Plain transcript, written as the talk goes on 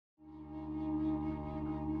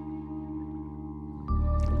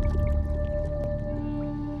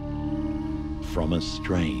From a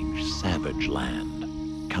strange, savage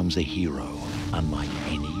land comes a hero unlike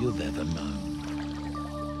any you've ever known.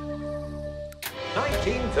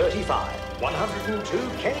 1935, 102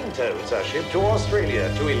 cane toads are shipped to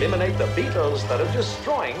Australia to eliminate the beetles that are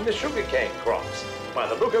destroying the sugarcane crops. By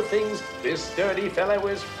the look of things, this sturdy fellow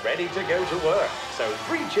is ready to go to work. So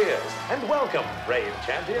 3 cheers and welcome, brave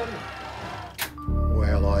champion.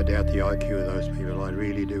 Well, I doubt the IQ of those people. I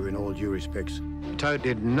really do, in all due respects. Toad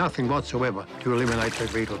did nothing whatsoever to eliminate the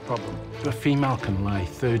beetle problem. A female can lay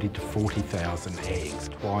 30 to 40,000 eggs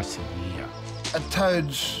twice a year. A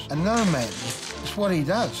toad's a nomad. It's what he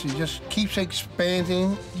does. He just keeps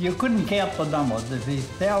expanding. You couldn't count the numbers. There'd be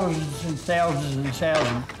thousands and thousands and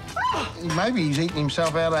thousands. Maybe he's eating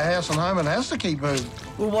himself out of house and home and has to keep moving.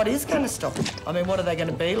 Well, what is going to stop him? I mean, what are they going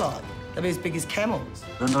to be like? They'll be as big as camels.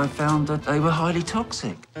 And I found that they were highly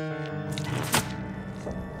toxic.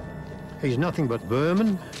 He's nothing but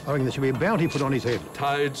vermin. I reckon there should be a bounty put on his head.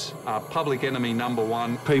 Toads are public enemy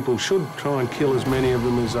 #1. People should try and kill as many of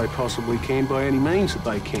them as they possibly can by any means that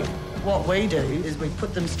they can. What we do is we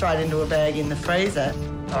put them straight into a bag in the freezer.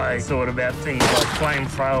 I thought about things like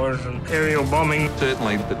flamethrowers and aerial bombing.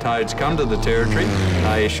 Certainly, the toads come to the territory.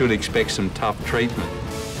 They should expect some tough treatment.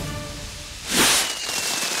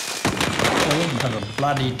 I've got a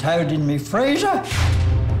bloody toad in me freezer.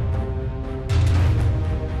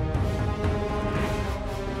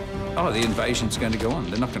 Oh, the invasion's going to go on.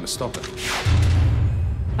 They're not going to stop it.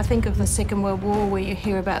 I think of the Second World War where you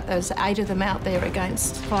hear about those 8 of them out there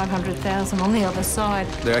against 500,000 on the other side.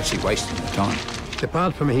 They're actually wasting their time.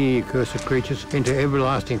 Depart from here, you cursed creatures, into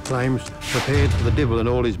everlasting flames, prepared for the devil and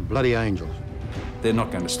all his bloody angels. They're not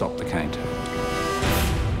going to stop the cane toad.